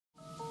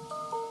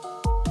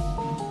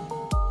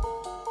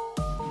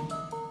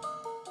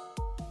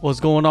What's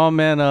going on,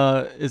 man?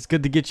 It's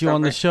good to get you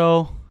on the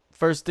Summer. show.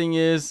 First thing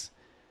is,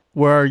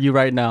 where are you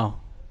right now?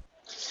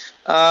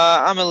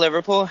 I'm in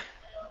Liverpool,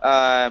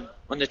 on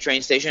the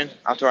train station.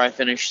 After I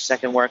finish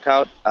second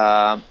workout,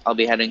 I'll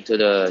be heading to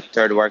the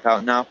third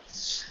workout now,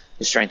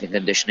 the strength and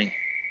conditioning.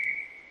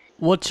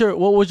 What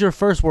was your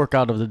first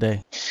workout of the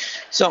day?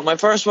 So my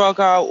first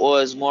workout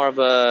was more of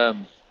a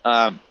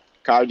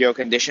cardio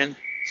condition.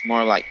 It's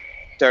more like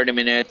 30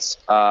 minutes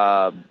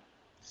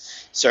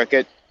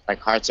circuit, like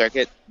hard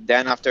circuit.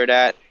 Then after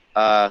that,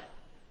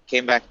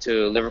 came back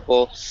to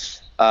Liverpool,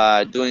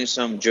 doing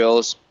some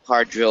drills,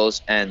 hard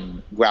drills,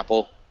 and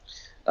grapple.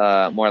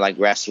 More like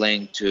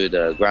wrestling to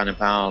the ground and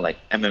pound, like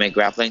MMA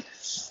grappling.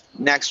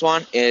 Next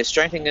one is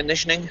strength and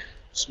conditioning.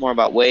 It's more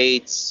about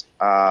weights,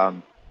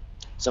 something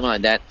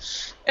like that.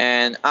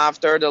 And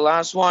after the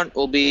last one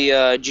will be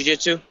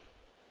jiu-jitsu.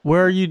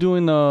 Where are you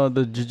doing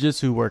the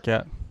jiu-jitsu work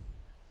at?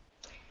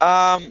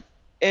 Um,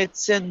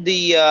 it's in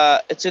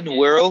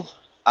Wirral.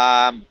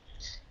 Um,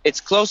 it's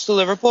close to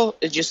Liverpool.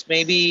 It's just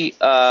maybe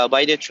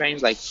by the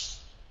trains, like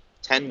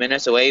 10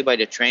 minutes away by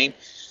the train.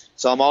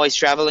 So I'm always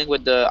traveling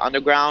with the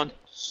underground.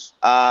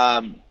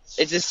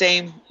 It's the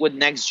same with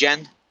Next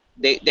Gen.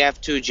 They have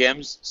two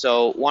gyms.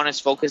 So one is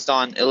focused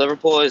on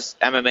Liverpool is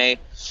MMA.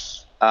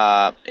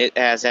 It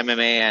has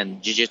MMA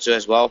and Jiu-Jitsu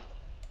as well.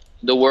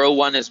 The World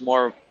one is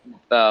more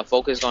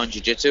focused on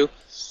Jiu-Jitsu.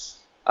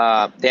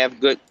 They have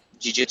good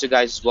Jiu-Jitsu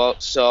guys as well.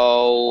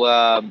 So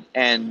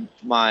and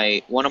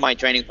my one of my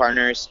training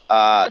partners,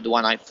 the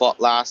one I fought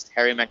last,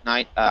 Harry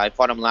McKnight, I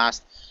fought him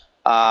last.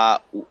 Uh,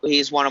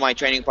 he's one of my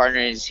training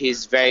partners.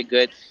 He's very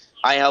good.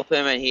 I help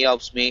him and he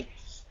helps me,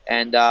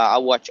 and I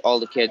watch all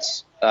the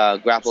kids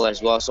grapple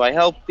as well. So I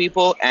help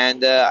people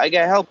and I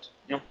get helped.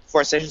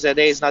 4 sessions a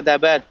day is not that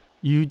bad.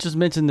 You just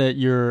mentioned that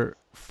your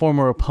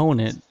former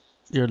opponent,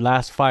 your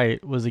last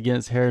fight was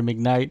against Harry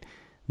McKnight.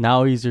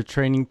 Now he's your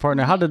training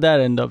partner. How did that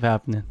end up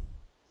happening?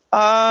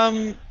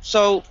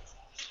 So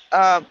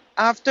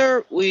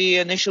after we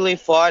initially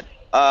fought,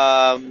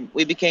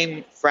 we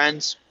became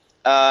friends.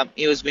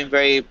 He was being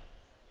very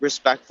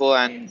respectful,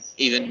 and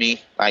even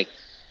me. Like,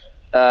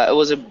 it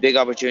was a big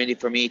opportunity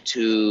for me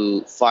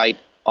to fight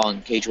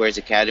on Cage Warriors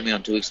Academy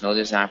on 2 weeks'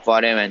 notice, and I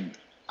fought him. And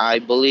I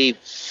believe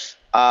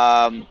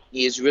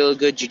he is really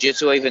good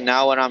jiu-jitsu. Even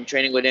now, when I'm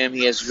training with him,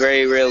 he has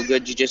very, real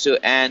good jiu-jitsu.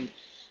 And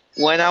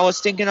when I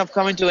was thinking of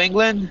coming to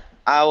England,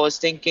 I was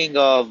thinking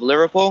of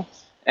Liverpool.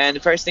 And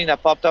the first thing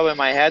that popped up in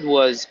my head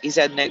was he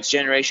said next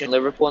generation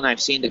Liverpool, and I've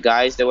seen the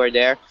guys that were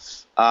there.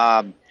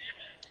 Um,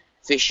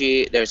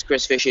 Fishy, there's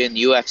Chris Fishy in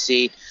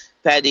UFC.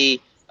 Paddy,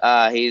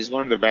 he's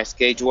one of the best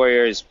cage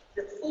warriors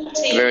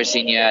I've ever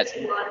seen yet.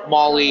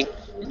 Molly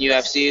in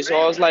UFC. So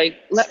I was like,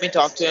 let me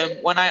talk to him.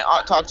 When I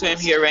talked to him,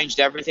 he arranged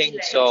everything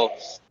so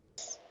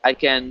I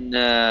can,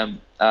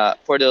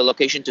 for the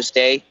location to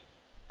stay.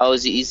 I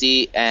was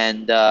easy,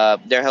 and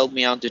they helped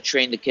me out to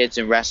train the kids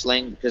in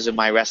wrestling because of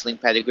my wrestling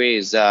pedigree.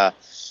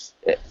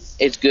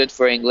 It's good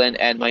for England,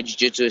 and my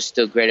jiu-jitsu is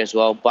still great as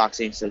well.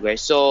 Boxing is still great.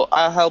 So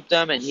I helped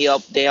them, and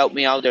they helped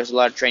me out. There's a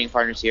lot of training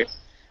partners here,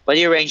 but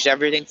he arranged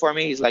everything for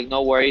me. He's like,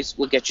 no worries,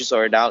 we'll get you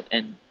sorted out,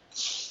 and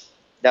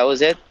that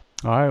was it.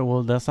 All right,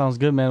 well that sounds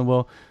good, man.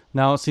 Well,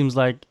 now it seems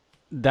like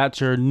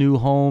that's your new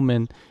home,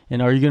 and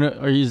are you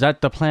gonna? Is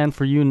that the plan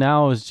for you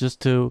now? Is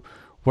just to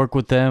work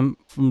with them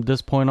from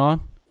this point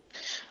on?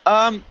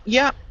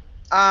 Yeah,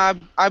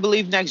 I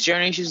believe next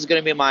generation is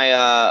gonna be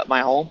my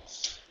home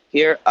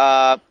here.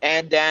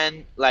 And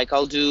then like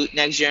I'll do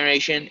next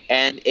generation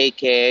and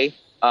AKA.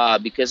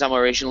 Because I'm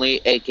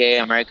originally AKA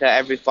America.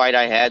 Every fight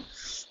I had,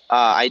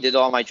 I did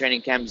all my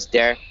training camps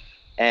there.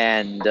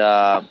 And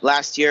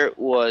last year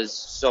was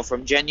so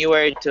from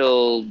January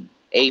till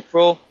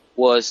April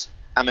was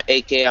I'm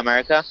AKA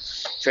America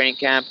training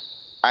camp.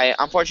 I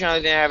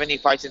unfortunately didn't have any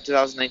fights in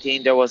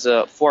 2019. There was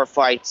four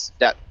fights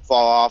that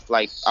fall off.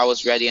 Like I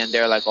was ready and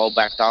they're like all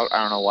backed out.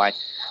 I don't know why.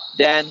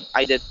 Then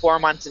I did 4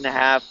 months and a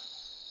half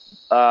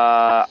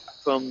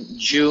from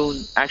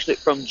June, actually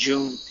from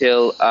June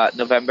till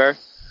November.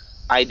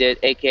 I did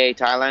AKA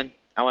Thailand.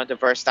 I went the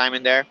first time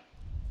in there.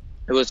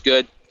 It was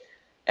good.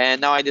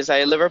 And now I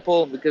decided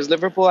Liverpool because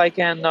Liverpool I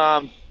can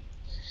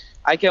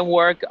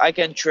work, I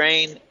can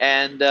train,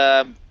 and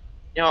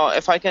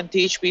if I can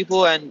teach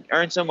people and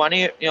earn some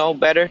money,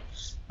 better.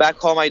 Back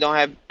home, I don't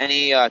have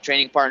any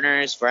training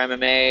partners for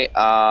MMA.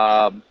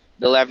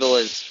 The level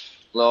is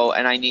low,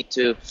 and I need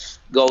to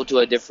go to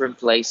a different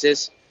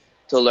places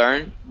to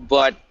learn.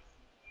 But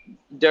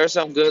there's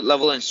some good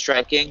level in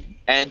striking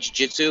and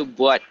jiu-jitsu,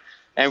 but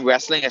and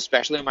wrestling,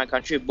 especially in my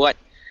country. But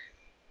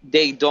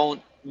they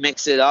don't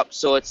mix it up,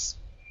 so it's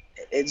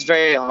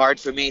very hard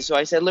for me. So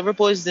I said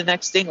Liverpool is the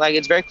next thing. Like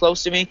it's very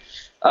close to me.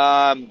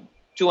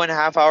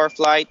 2.5 hour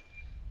flight.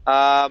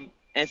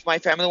 If my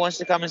family wants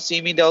to come and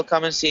see me, they'll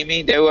come and see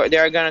me. They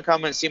are gonna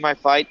come and see my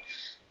fight.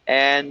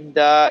 And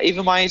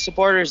even my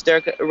supporters,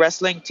 their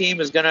wrestling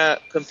team is gonna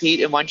compete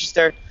in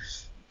Manchester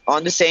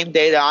on the same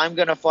day that I'm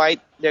gonna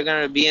fight. They're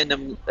gonna be in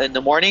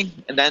the morning,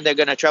 and then they're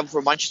gonna travel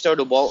from Manchester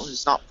to Bolton.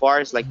 It's not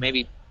far. It's like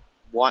maybe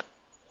one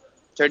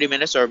 30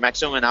 minutes or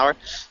maximum an hour.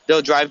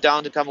 They'll drive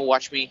down to come and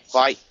watch me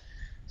fight.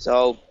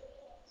 So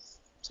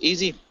it's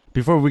easy.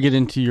 Before we get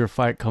into your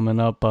fight coming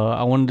up,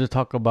 I wanted to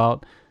talk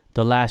about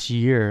the last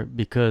year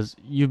because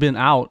you've been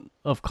out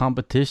of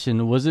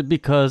competition. Was it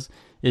because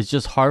it's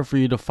just hard for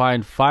you to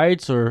find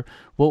fights, or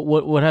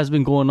what has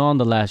been going on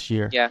the last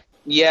year?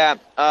 Yeah.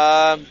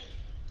 I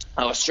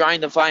was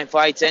trying to find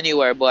fights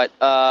anywhere, but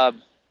I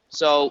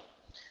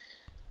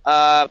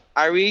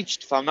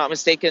reached, if I'm not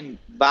mistaken,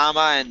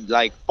 Bama and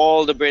like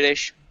all the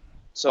British,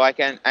 so I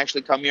can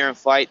actually come here and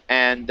fight.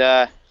 And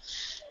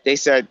they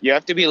said you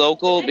have to be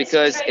local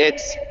because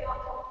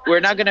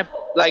we're not gonna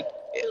like.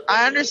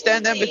 I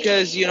understand them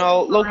because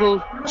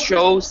local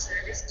shows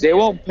they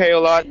won't pay a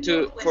lot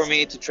for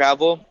me to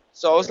travel.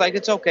 So I was like,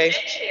 it's okay.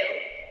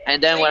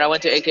 And then when I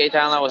went to AK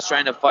Thailand, I was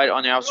trying to fight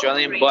on the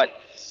Australian, but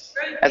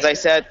as I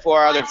said,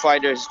 4 other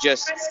fighters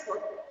just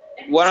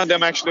one of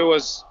them actually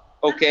was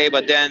okay,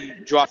 but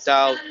then dropped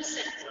out.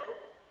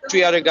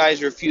 3 other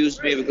guys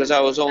refused me because I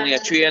was only a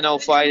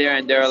 3-0 fighter,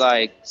 and they're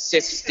like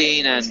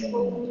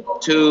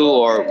 16-2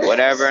 or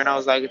whatever, and I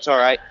was like, it's all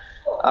right.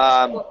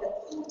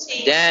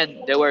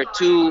 Then there were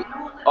 2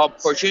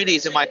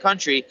 opportunities in my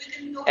country,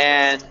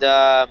 and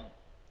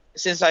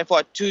since I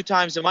fought 2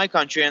 times in my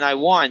country and I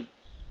won,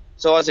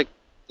 so I was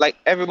like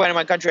everybody in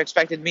my country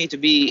expected me to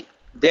be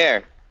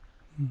there.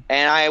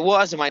 And I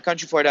was in my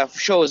country for the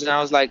shows, and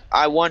I was like,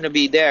 I want to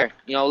be there.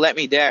 Let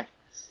me there.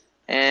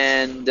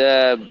 And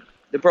the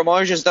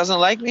promoter just doesn't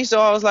like me,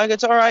 so I was like,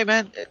 it's all right,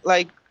 man.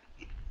 Like,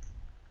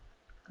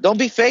 don't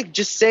be fake,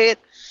 just say it.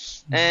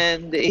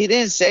 And he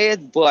didn't say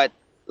it, but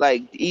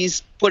like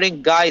he's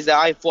putting guys that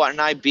I fought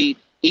and I beat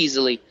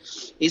easily.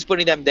 He's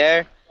putting them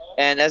there,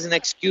 and as an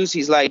excuse,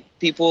 he's like,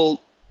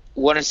 people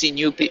want to see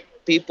new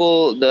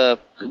people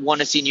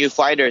want to see new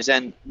fighters,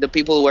 and the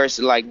people were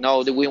like,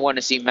 no, we want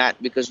to see Matt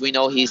because we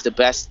know he's the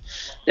best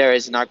there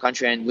is in our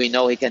country, and we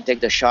know he can take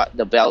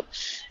the belt.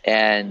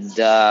 And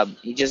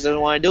he just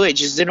doesn't want to do it. He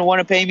just didn't want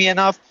to pay me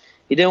enough.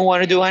 He didn't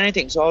want to do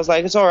anything. So I was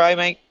like, it's all right,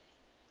 mate.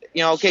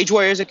 Cage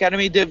Warriors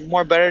Academy did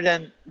more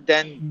better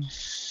than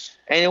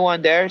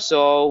anyone there,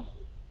 so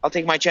I'll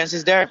take my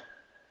chances there.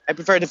 I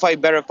prefer to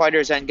fight better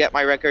fighters and get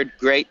my record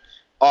great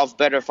off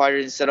better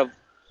fighters instead of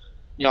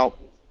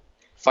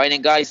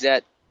fighting guys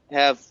that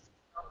have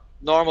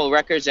normal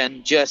records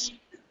and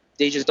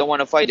they just don't want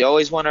to fight. They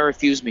always want to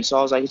refuse me. So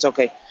I was like, it's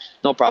okay,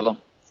 no problem.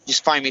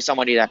 Just find me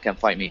somebody that can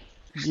fight me.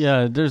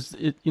 Yeah,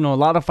 a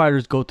lot of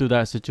fighters go through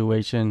that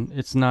situation.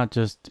 It's not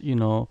just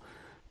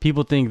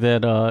people think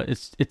that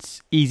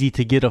it's easy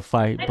to get a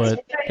fight,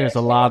 but there's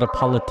a lot of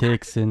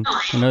politics and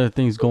other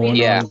things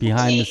going on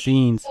behind the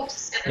scenes.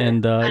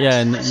 And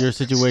and your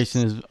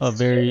situation is a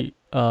very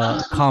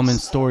common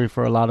story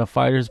for a lot of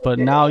fighters. But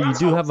now you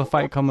do have a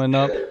fight coming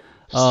up.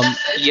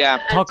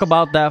 Talk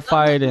about that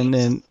fight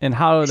and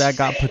how that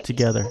got put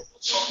together.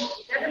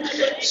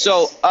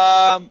 So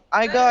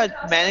I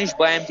got managed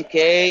by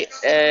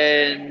MTK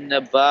in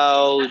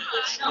about,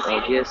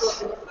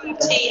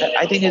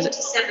 I think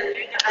it's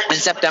in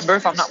September,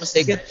 if I'm not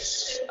mistaken.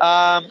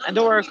 And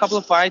there were a couple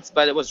of fights,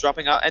 but it was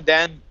dropping out. And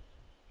then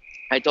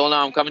I told them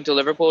I'm coming to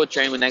Liverpool to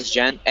train with Next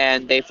Gen,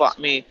 and they found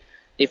me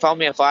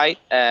a fight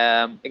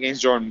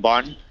against Jordan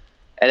Barton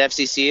at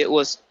FCC. It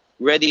was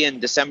ready in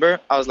December.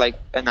 I was like,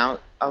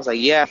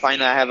 yeah,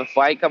 finally I have a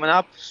fight coming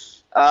up.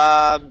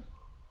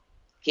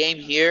 Came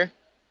here.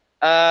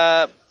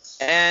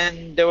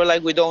 And they were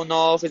like, we don't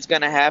know if it's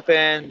gonna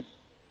happen.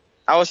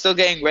 I was still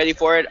getting ready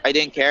for it. I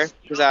didn't care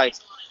because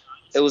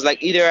it was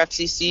like either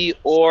FCC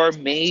or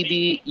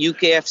maybe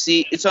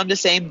UKFC. It's on the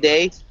same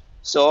day,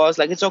 so I was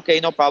like, it's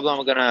okay, no problem.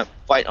 I'm gonna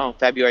fight on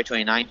February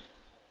 29th.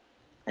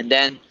 And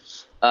then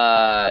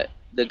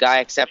the guy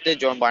accepted,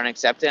 Jordan Barton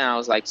accepted, and I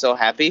was like so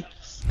happy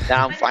that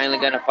I'm finally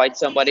gonna fight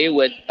somebody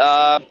with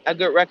a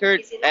good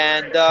record.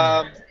 And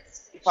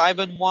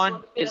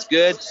 5-1 is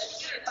good.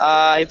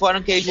 He fought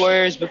on Cage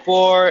Warriors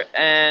before,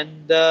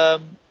 and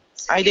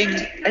I think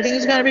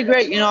it's gonna be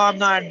great. I'm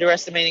not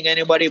underestimating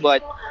anybody,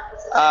 but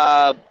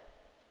I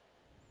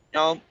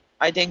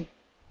think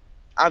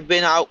I've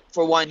been out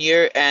for 1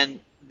 year, and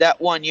that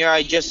 1 year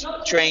I just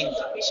trained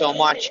so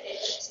much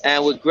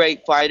and with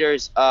great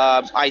fighters.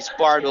 I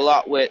sparred a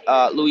lot with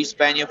Luis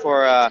Pena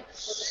for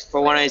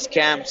one of his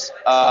camps.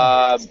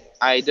 I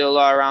did a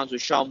lot of rounds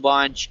with Sean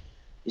Bunch.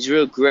 He's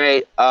real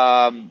great.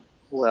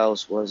 Who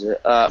else was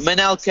it?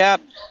 Manel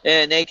Cap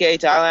in AK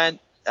Thailand.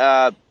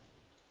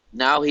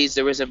 Now he's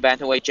the Risen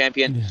Bantamweight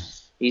champion. Yeah.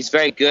 He's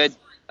very good.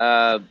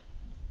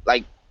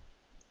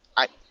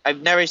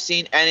 I've never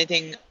seen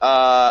anything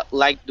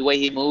like the way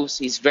he moves.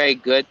 He's very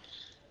good.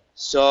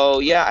 So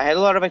yeah, I had a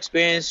lot of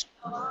experience,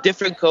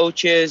 different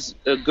coaches,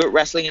 good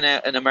wrestling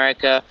in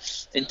America.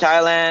 In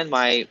Thailand,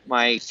 my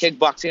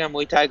kickboxing and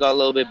Muay Thai got a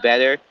little bit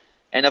better.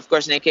 And of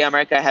course in AK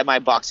America, I had my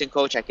boxing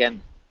coach. I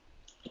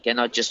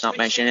cannot just not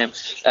mention him.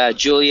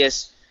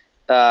 Julius,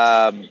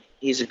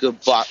 he's a good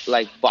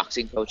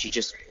boxing coach. He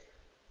just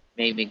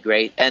made me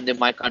great. And in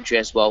my country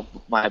as well,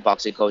 my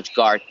boxing coach,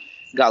 Garth,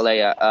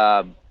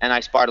 Galea, and I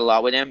sparred a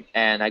lot with him,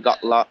 and I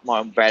got a lot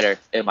more better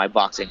in my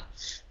boxing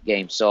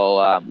game.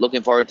 So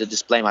looking forward to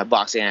display my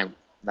boxing, and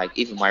like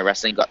even my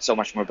wrestling got so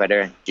much more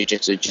better, and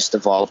jiu-jitsu just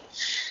evolved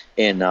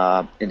in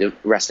the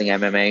wrestling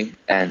MMA,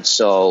 and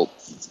so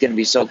it's gonna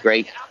be so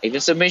great.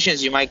 Even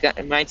submissions, you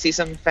might see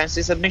some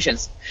fancy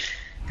submissions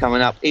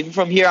coming up. Even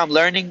from here, I'm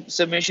learning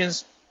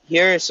submissions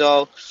here,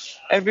 so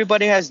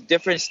everybody has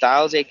different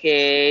styles,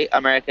 aka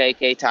America,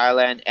 aka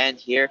Thailand, and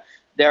here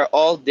they're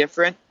all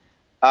different.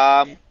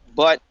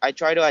 But I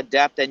try to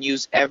adapt and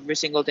use every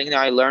single thing that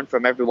I learned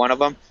from every one of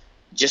them,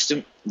 just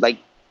to like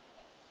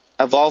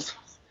evolve.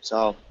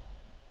 So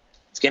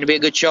it's gonna be a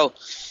good show.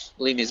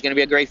 Believe me, it's gonna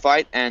be a great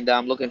fight, and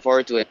I'm looking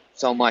forward to it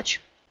so much.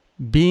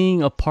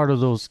 Being a part of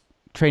those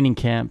training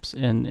camps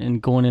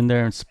and going in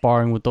there and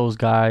sparring with those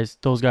guys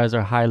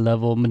are high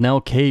level.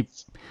 Manel Cape,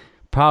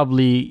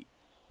 probably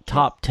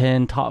top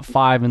 10, top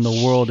 5 in the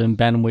world in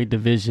bantamweight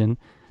division.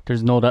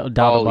 There's no doubt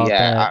Oh about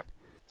yeah, that.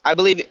 I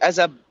believe as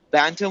a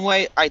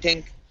bantamweight, I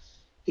think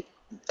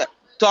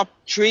top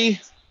three,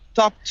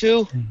 top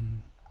two.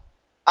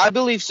 I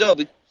believe so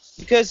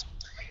because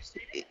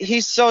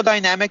he's so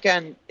dynamic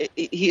and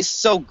he's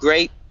so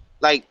great.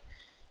 Like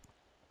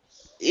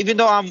even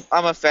though I'm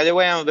a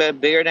featherweight, I'm a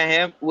bit bigger than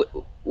him.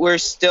 We're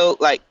still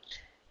like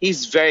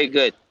he's very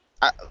good.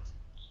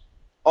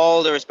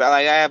 All the respect,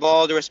 like I have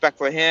all the respect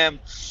for him.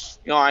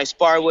 You know, I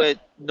spar with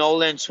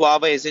Nolan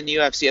Suave is in the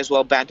UFC as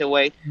well,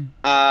 bantamweight.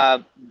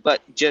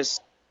 But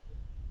just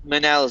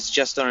Manel is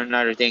just on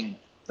another thing.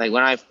 Like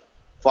when I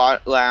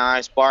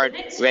sparred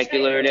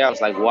regularly, I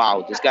was like,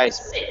 wow, this guy's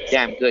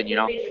damn good. You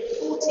know,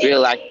 really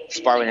like to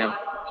spar with him.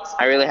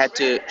 I really had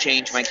to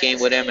change my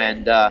game with him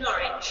and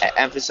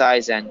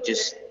emphasize and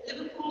just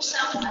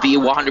be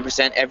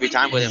 100% every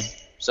time with him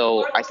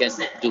so I can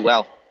do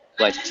well.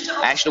 But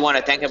I actually want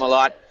to thank him a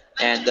lot,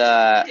 and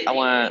I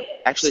want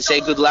to actually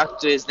say good luck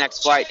to his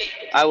next fight.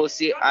 I will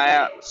see.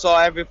 I saw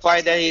every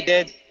fight that he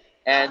did,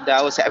 and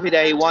I was happy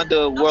that he won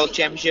the World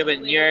Championship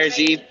in New Year's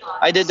Eve.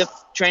 I did the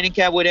training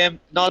camp with him,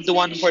 not the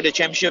one for the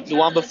championship, the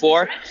one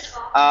before.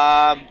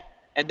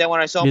 And then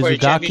when I saw him for the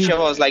Mizugaki? championship, I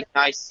was like,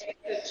 nice.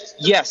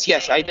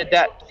 Yes, I did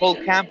that whole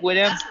camp with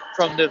him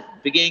from the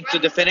beginning to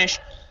the finish.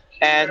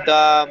 And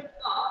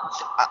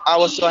I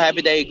was so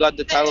happy that he got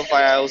the title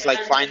fight. I was like,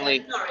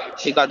 finally,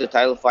 he got the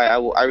title fight.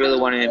 I really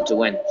wanted him to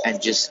win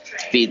and just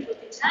beat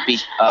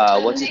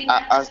Akira?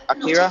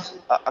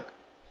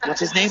 What's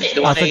his name?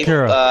 The one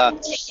Asakura.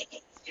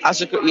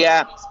 Asuka.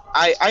 Yeah,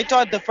 I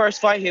thought the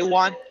first fight he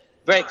won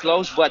very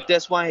close, but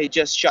this one he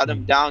just shut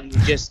him down.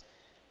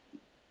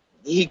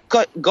 He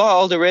got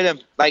all the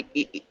rhythm. Like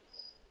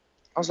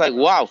I was like,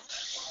 wow,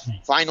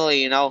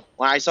 finally, you know.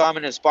 When I saw him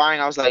in the sparring,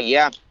 I was like,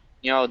 yeah,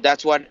 you know,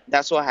 that's what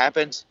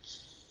happens.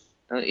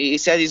 He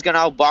said he's gonna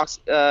outbox.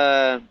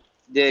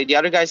 The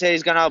other guy said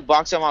he's gonna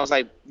outbox him. I was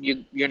like,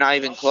 you're not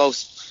even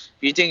close.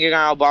 If you think you're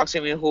gonna outbox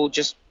him, he'll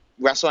just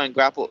wrestle and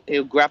grapple.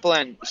 He'll grapple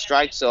and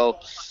strike. So,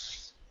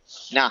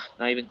 nah,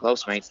 not even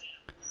close, mate.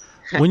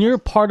 When you're a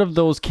part of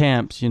those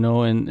camps, you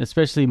know, and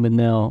especially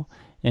Manel,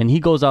 and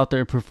he goes out there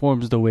and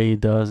performs the way he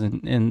does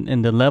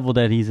and the level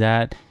that he's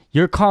at,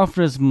 your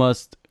confidence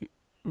must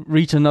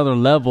reach another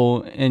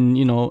level, and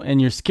you know,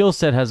 and your skill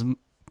set has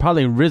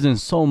probably risen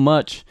so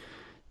much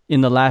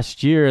in the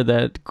last year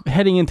that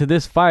heading into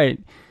this fight,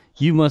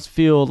 you must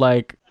feel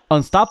like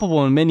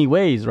unstoppable in many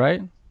ways,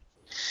 right?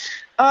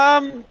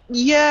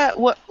 Yeah.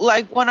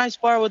 Like when I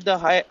spar with the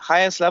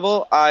highest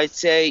level, I'd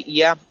say,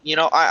 yeah. You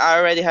know, I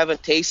already have a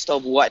taste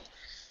of what,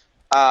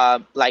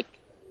 like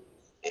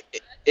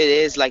it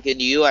is like in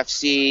the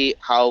UFC,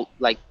 how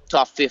like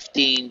top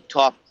 15,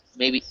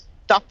 maybe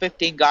top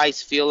 15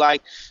 guys feel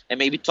like, and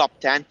maybe top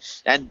 10,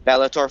 and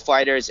Bellator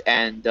fighters,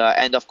 and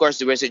of course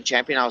the recent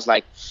champion. I was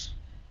like,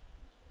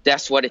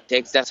 that's what it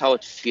takes. That's how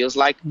it feels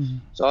like.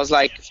 So I was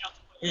like,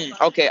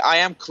 okay, I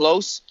am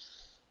close.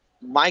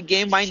 My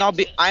game might not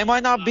be. I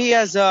might not be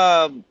as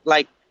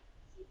like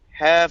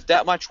have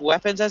that much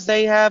weapons as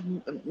they have,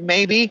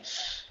 maybe,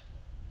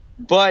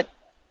 but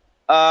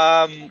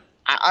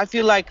I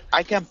feel like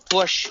I can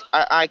push.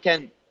 I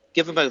can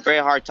give him a very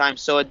hard time.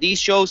 So at these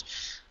shows,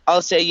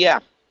 I'll say, yeah,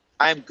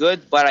 I'm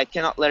good, but I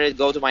cannot let it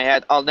go to my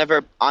head. I'll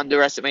never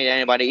underestimate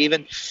anybody,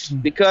 even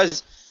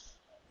because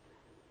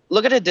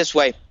look at it this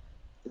way.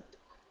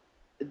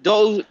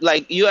 Those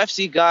like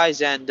UFC guys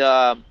and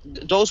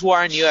those who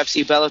are in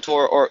UFC, Bellator,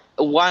 or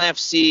ONE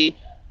FC,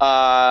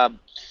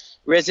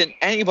 Risen,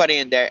 anybody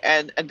in there,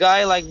 and a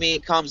guy like me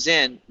comes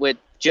in with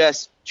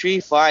just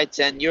 3 fights,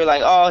 and you're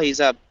like, oh, he's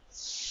a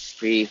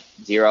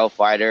 3-0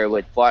 fighter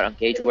with fought on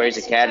Cage Warriors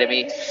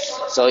Academy,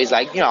 so he's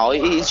like, you know,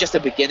 he's just a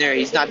beginner.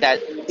 He's not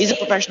that. He's a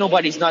professional,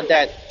 but he's not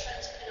that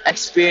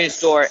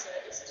experienced, or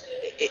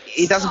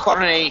he doesn't fight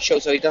on any show,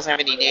 so he doesn't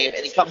have any name,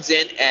 and he comes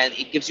in and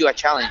he gives you a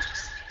challenge.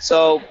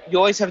 So you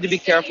always have to be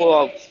careful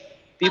of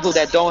people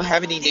that don't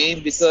have any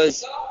name,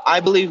 because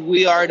I believe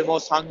we are the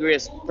most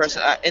hungriest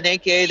person. In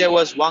AKA, there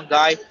was one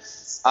guy,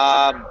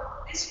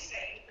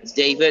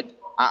 David.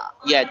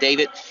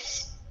 David.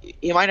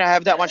 He might not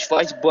have that much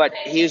fights, but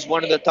he is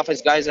one of the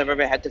toughest guys I've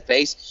ever had to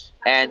face.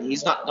 and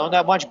he's not known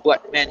that much,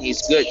 but man,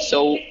 he's good.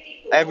 So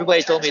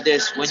everybody told me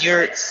this: when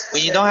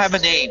you don't have a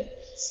name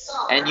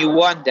and you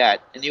want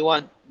that, and you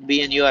want to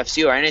be in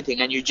UFC or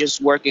anything, and you're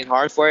just working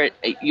hard for it,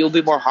 you'll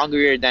be more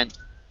hungrier than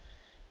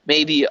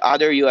maybe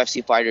other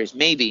UFC fighters.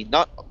 Maybe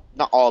not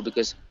all,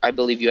 because I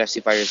believe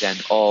UFC fighters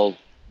and all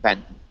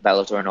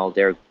Bellator and all,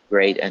 they're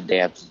great and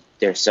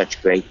they're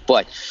such great.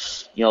 But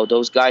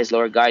those guys,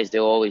 lower guys, they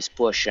always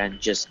push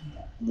and just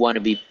want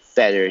to be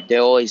better. They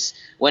always,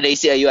 when they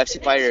see a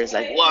UFC fighter, it's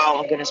like,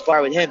 wow, I'm gonna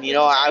spar with him.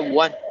 I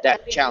want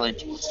that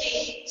challenge.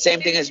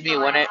 Same thing as me.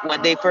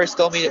 When they first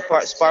told me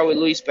to spar with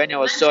Luis Pena, I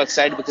was so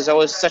excited because I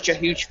was such a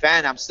huge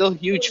fan. I'm still a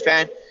huge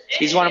fan.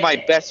 He's one of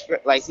my best,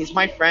 he's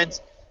my friend.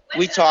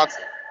 We talk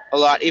a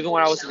lot. Even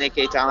when I was in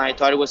AK Town, I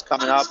thought it was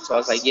coming up. So I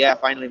was like, yeah,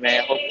 finally,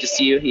 man, I hope to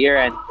see you here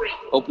and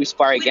hope we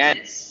spar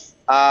again.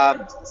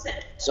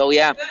 So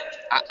yeah,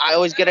 I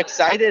always get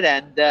excited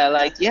and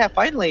yeah,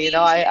 finally,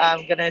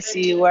 I'm gonna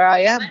see where I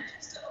am.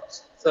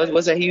 So it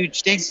was a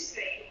huge thing.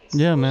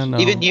 Yeah, man.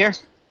 Even here,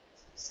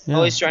 Yeah,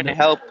 always trying to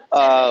help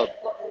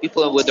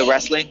people with the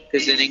wrestling,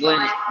 because in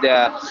England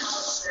the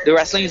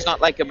wrestling is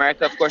not like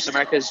America. Of course,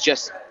 America is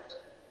just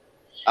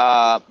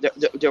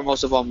they're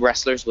most of them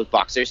wrestlers with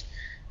boxers.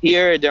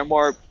 Here they're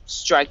more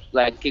like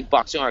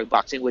kickboxing or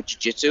boxing with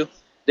jiu-jitsu.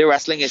 The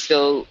wrestling is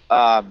still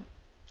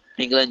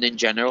England in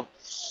general.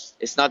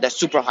 It's not that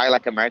super high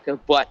like America,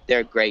 but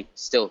they're great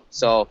still.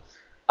 So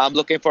I'm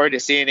looking forward to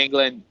seeing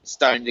England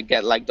starting to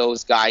get like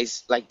those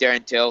guys, like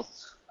Darren Till,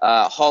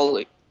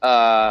 Holly,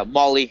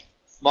 Molly.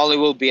 Molly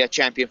will be a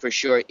champion for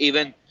sure.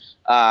 Even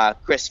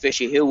Chris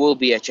Fishy, he will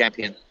be a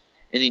champion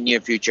in the near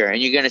future. And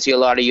you're going to see a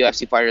lot of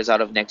UFC fighters out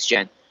of next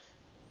gen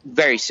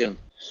very soon.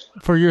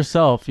 For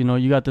yourself,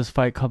 you got this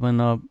fight coming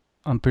up.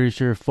 I'm pretty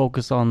sure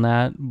focus on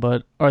that.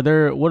 But what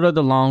are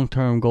the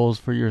long-term goals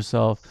for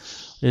yourself?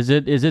 Is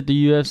it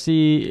the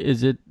UFC?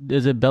 Is it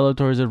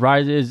Bellator? Is it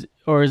Rise?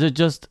 Or is it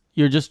just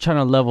you're just trying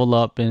to level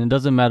up and it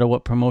doesn't matter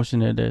what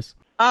promotion it is?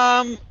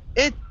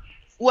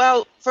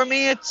 Well, for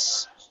me,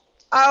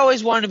 I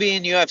always wanted to be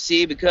in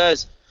UFC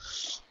because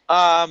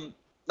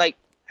like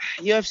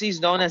UFC is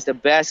known as the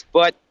best,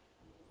 but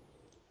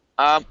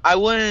I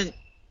wouldn't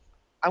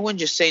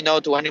just say no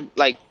to any,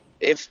 like,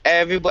 if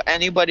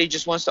anybody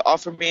just wants to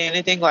offer me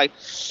anything, like,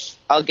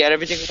 I'll get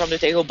everything from the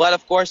table. But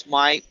of course,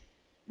 my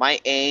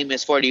aim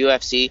is for the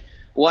UFC.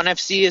 ONE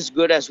FC is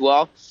good as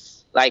well.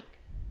 Like,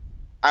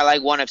 I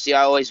like ONE FC.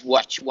 I always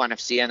watch ONE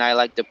FC, and I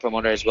like the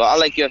promoter as well. I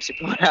like UFC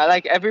promoter. I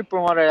like every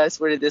promoter. Let's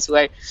put it this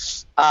way.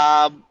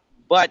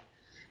 But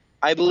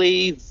I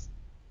believe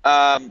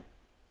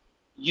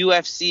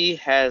UFC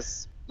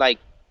has, like,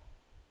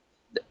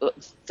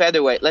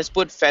 featherweight. Let's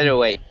put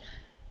featherweight.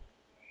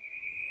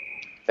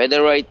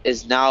 Featherweight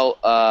is now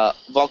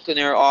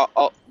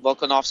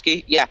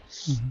Volkanovski. Yeah.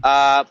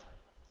 Mm-hmm.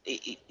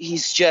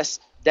 He's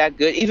just that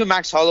good. Even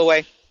Max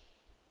Holloway,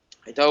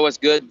 I thought it was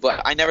good,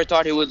 but I never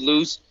thought he would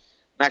lose.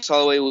 Max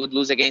Holloway would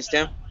lose against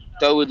him.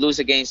 Thought he would lose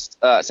against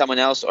someone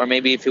else, or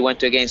maybe if he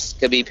went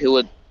against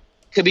Khabib,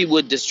 Khabib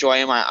would destroy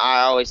him.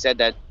 I always said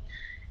that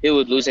he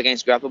would lose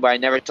against Grapple, but I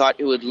never thought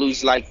he would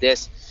lose like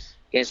this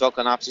against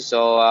Volkanovski.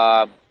 So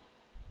I'm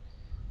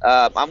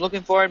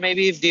looking forward.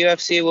 Maybe if the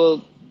UFC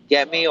will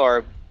get me,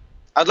 or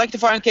I'd like to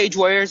fight on Cage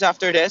Warriors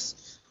after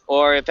this,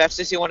 or if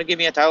FCC want to give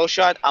me a title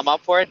shot, I'm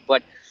up for it.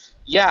 But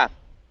yeah,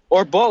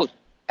 or both.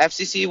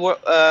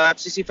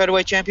 FCC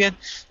featherweight champion,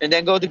 and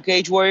then go to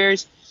Cage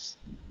Warriors,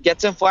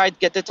 get some fight,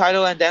 get the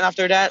title, and then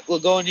after that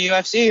we'll go in the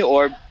UFC,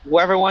 or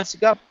whoever wants to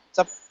go. It's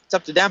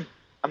up to them.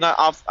 I'm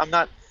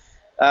not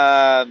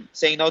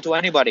saying no to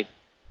anybody.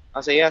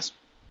 I'll say yes.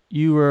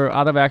 You were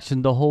out of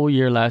action the whole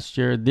year last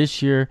year.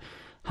 This year,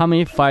 how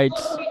many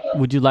fights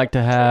would you like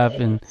to have,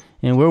 and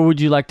where would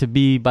you like to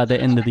be by the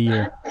end of the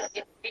year?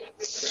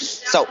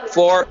 So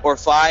 4 or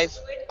 5.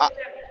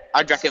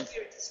 I'd reckon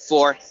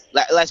 4.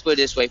 Let's put it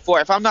this way: 4.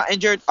 If I'm not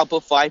injured, I'll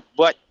put 5.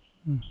 But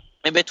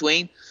in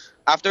between,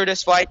 after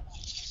this fight,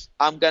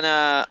 I'm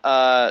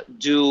gonna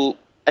do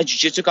a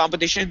jiu-jitsu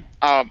competition.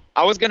 I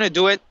was gonna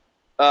do it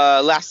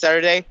last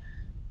Saturday,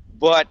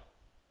 but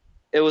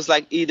it was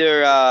like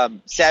either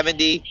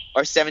 70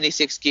 or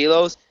 76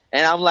 kilos,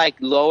 and I'm like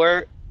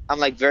lower. I'm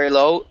like very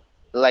low,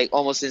 like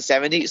almost in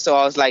 70. So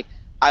I was like,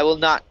 I will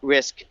not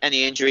risk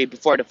any injury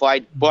before the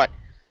fight, but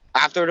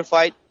after the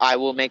fight, I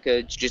will make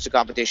a jiu-jitsu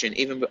competition.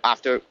 Even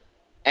after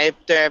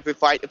every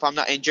fight, if I'm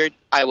not injured,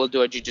 I will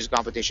do a jiu-jitsu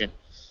competition.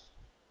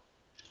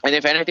 And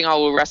if anything, I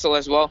will wrestle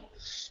as well.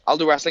 I'll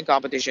do wrestling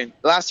competition.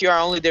 Last year,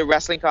 I only did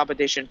wrestling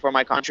competition for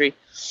my country.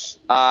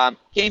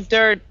 Came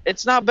third.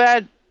 It's not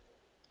bad.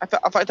 I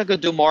thought I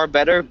could do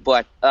better,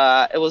 but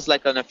it was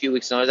like on a few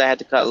weeks' notice. I had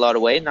to cut a lot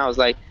of weight, and I was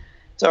like,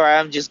 it's all right.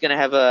 I'm just gonna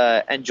have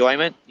a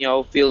enjoyment,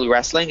 feel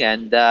wrestling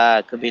and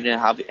compete in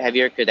a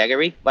heavier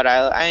category. But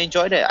I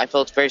enjoyed it. I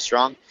felt very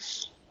strong,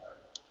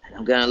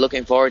 and I'm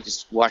looking forward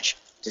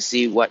to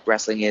see what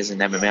wrestling is in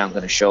MMA. I'm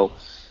gonna show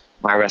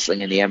my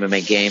wrestling in the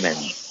MMA game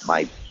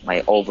and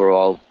my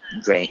overall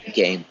great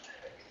game.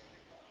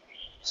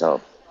 So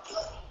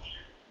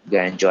I'm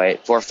gonna enjoy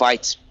it. 4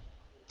 fights,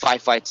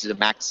 5 fights to the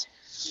max.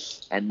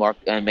 and more,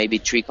 and maybe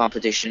 3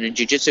 competition in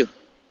jiu-jitsu.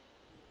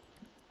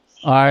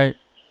 All right.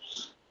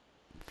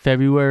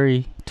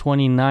 February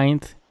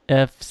 29th,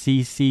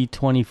 FCC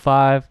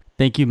 25.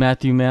 Thank you,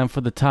 Matthew, man,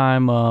 for the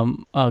time.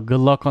 Good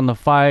luck on the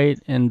fight,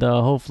 and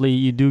hopefully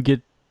you do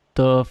get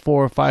the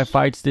 4 or 5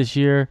 fights this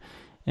year,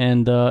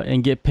 and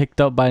get picked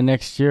up by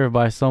next year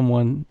by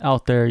someone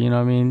out there. You know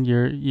what I mean?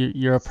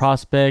 You're a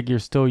prospect. You're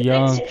still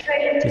young.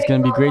 It's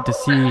gonna be great to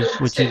see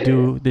what you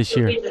do this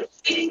year.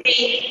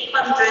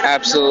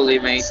 Absolutely,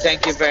 mate.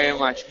 Thank you very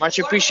much. Much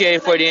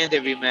appreciated for the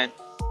interview, man.